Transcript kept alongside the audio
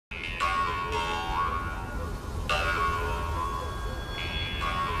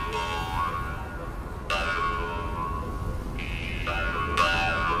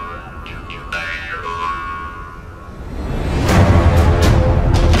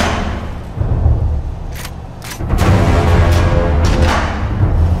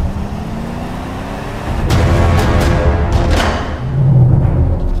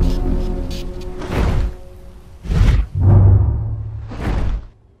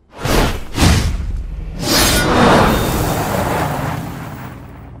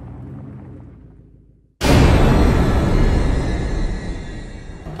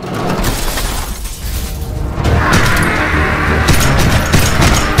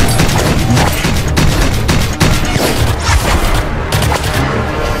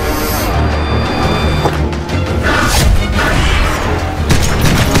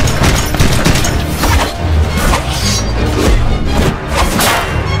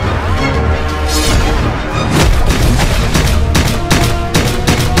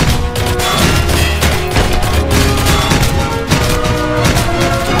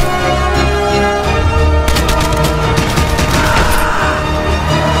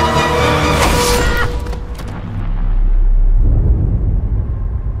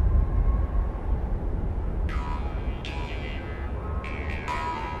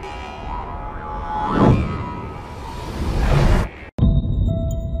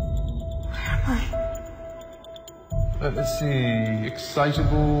Let's see.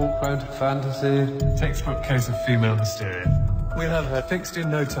 Excitable, prone to fantasy. Textbook case of female hysteria. We'll have her fixed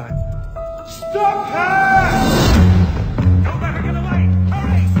in no time. Stop her! Don't let her get away!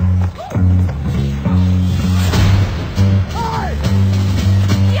 Hurry!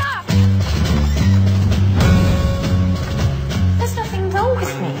 Yeah! There's nothing wrong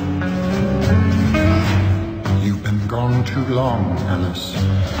with me. You've been gone too long, Alice.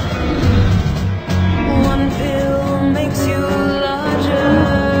 One pill makes you larger,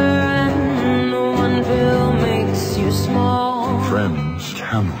 and one pill makes you small. Friends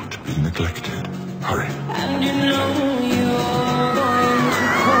cannot be neglected. Hurry. And you know you're going to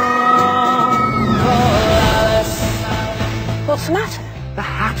call Alice. What's the matter? The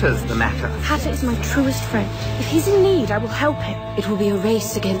Hatter's the matter. Hatter is my truest friend. If he's in need, I will help him. It will be a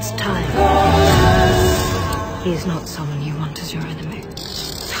race against time. He is not someone you want as your enemy.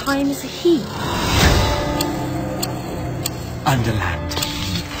 Time is a he. Underland.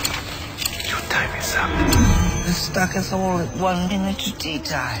 Your time is up. We're stuck us all at 1 minute to tea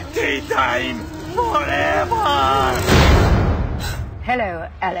time. Tea time! Forever! Hello,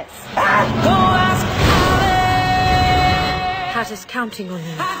 Alice. Go ask Alice. Hatter's counting on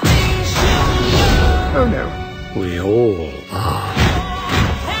you. Oh no. We all are.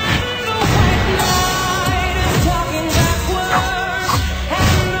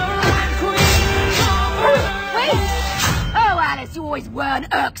 You always were an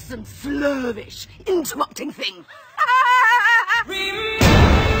irksome, slurvish, interrupting thing.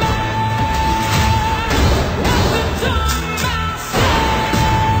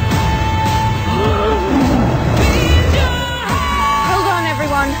 Hold on,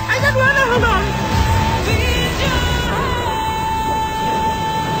 everyone. I don't want to hold on.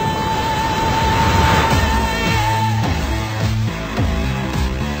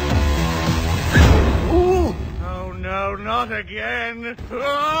 No, not again.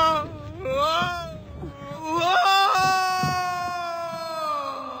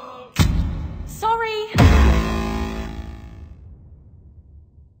 Sorry.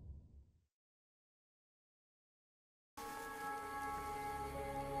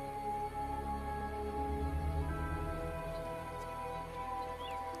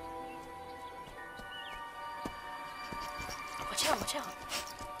 Watch out, watch out.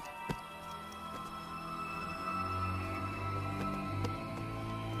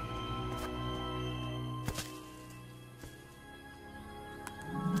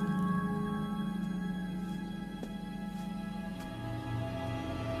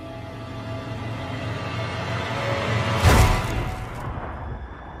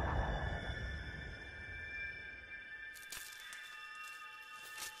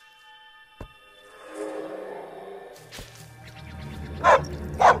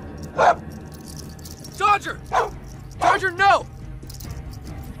 Dodger! Dodger, no!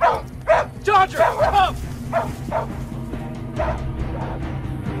 Dodger, come!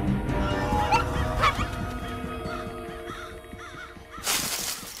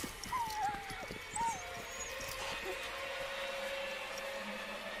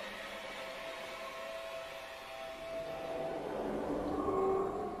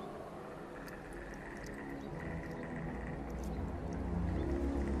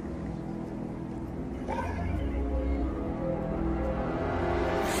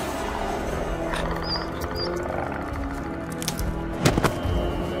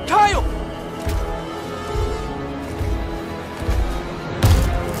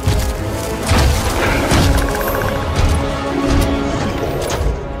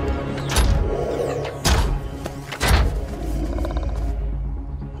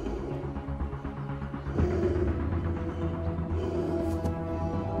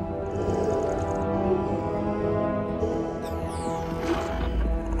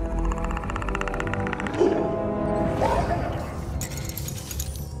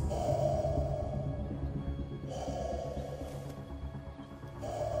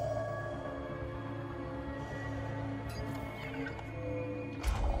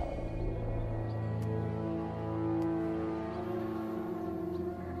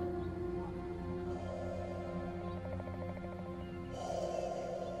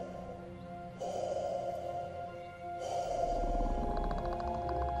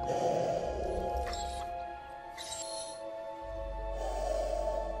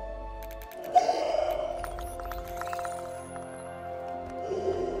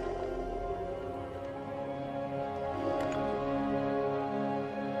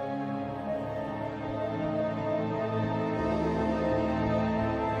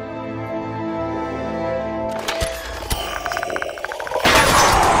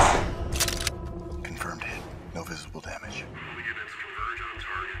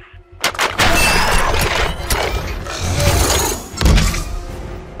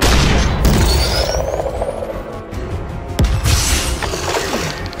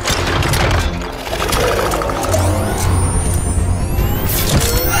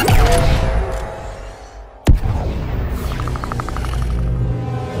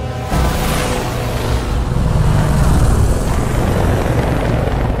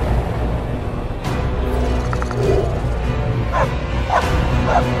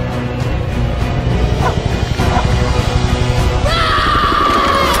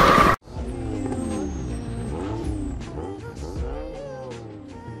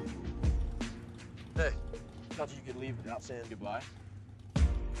 leave without saying goodbye?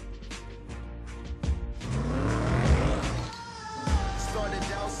 Started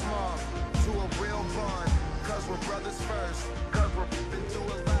out small to a real bond, cause we're brothers first, cause we're been through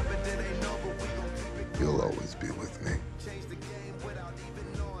a lot, but it ain't over, we gon' keep it. You'll always be with me. Change the game without even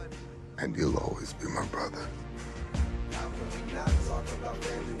knowing. And you'll always be my brother. How can we not talk about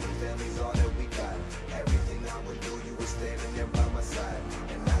family when family's all that we got? Everything I would do, you were standing there by my side,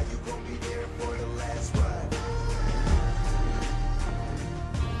 and now you gon' be there for the last ride.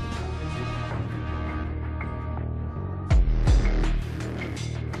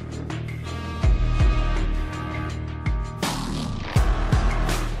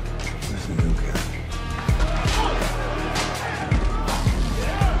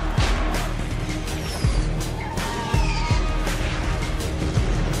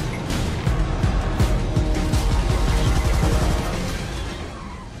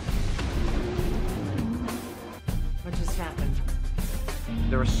 What just happened?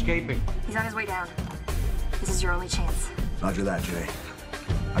 They're escaping. He's on his way down. This is your only chance. Roger that, Jay.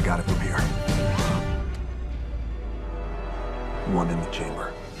 I got it from here. One in the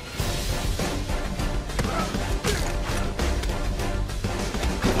chamber.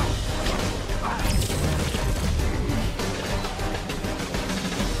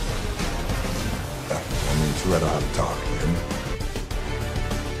 I mean, Toretto how to talk, man.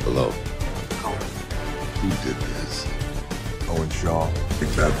 Hello. Who did this? Owen Shaw. Big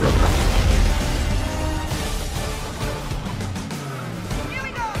bad brother.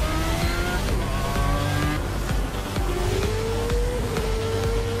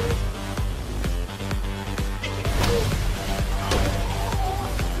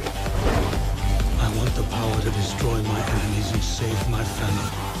 I want the power to destroy my enemies and save my family.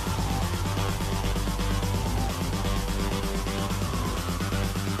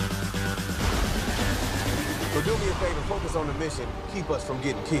 So do me a favor, focus on the mission. Keep us from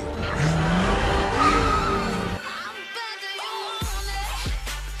getting killed.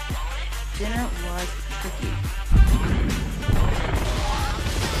 Dinner was tricky.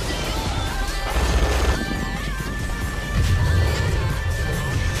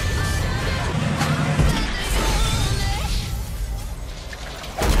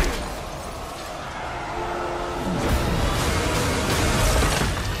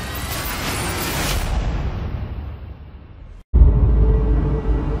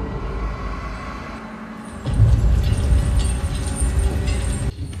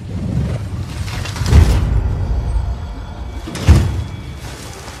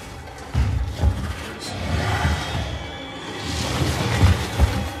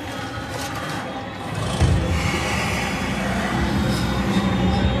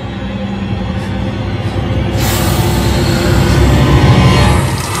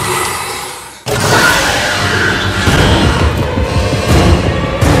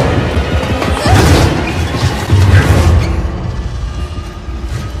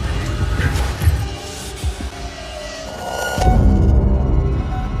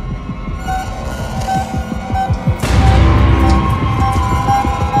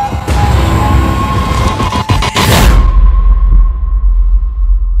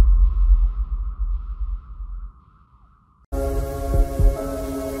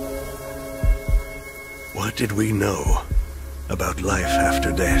 What did we know about life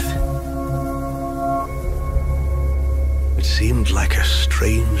after death? It seemed like a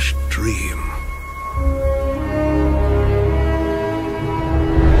strange dream.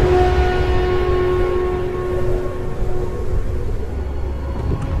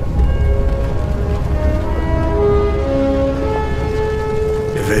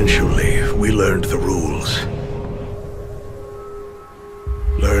 Eventually, we learned the rules.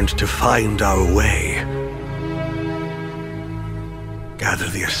 Learned to find our way. Gather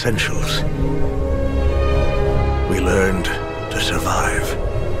the essentials. We learned to survive.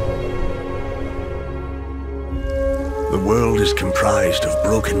 The world is comprised of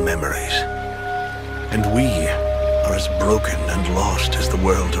broken memories, and we are as broken and lost as the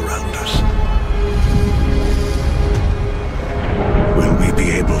world around us. Will we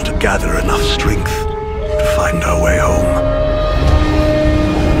be able to gather enough strength to find our way home?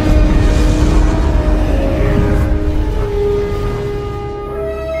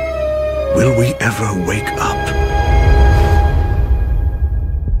 Will we ever wake up?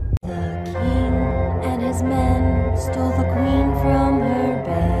 The king and his men stole the queen from her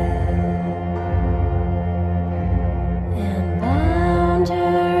bed and bound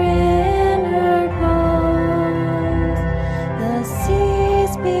her in her bones. The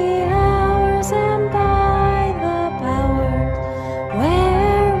seas be ours, and by the powers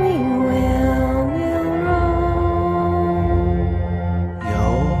where we will roam.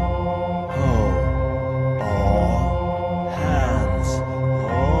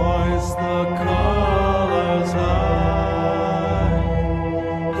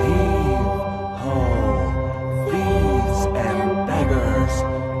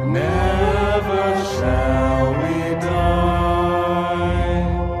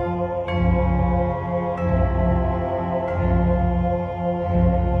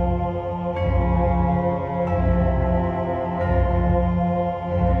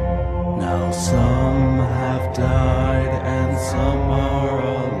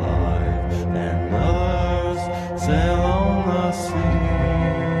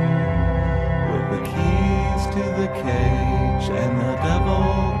 to the cage and the devil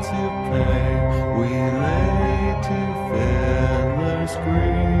to pay. We lay to Fiddler's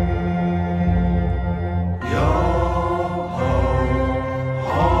Green. Yo ho,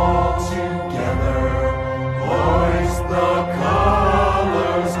 all together, hoist the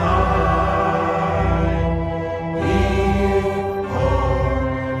colors high. Heave ho,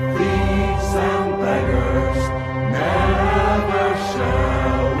 thieves and beggars, never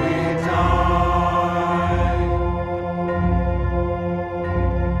shall we die.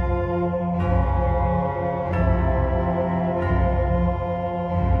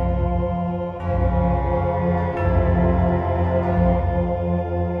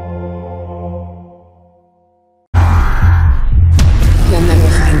 You'll never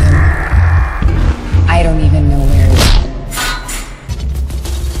find him. I don't even know where he is.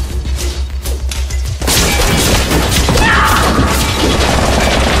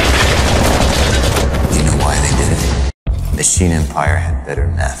 You know why they did it? Machine Empire had better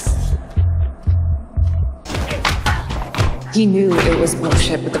meth. He knew it was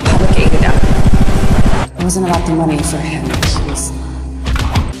bullshit, but the public ate it up. It wasn't about the money for him. It was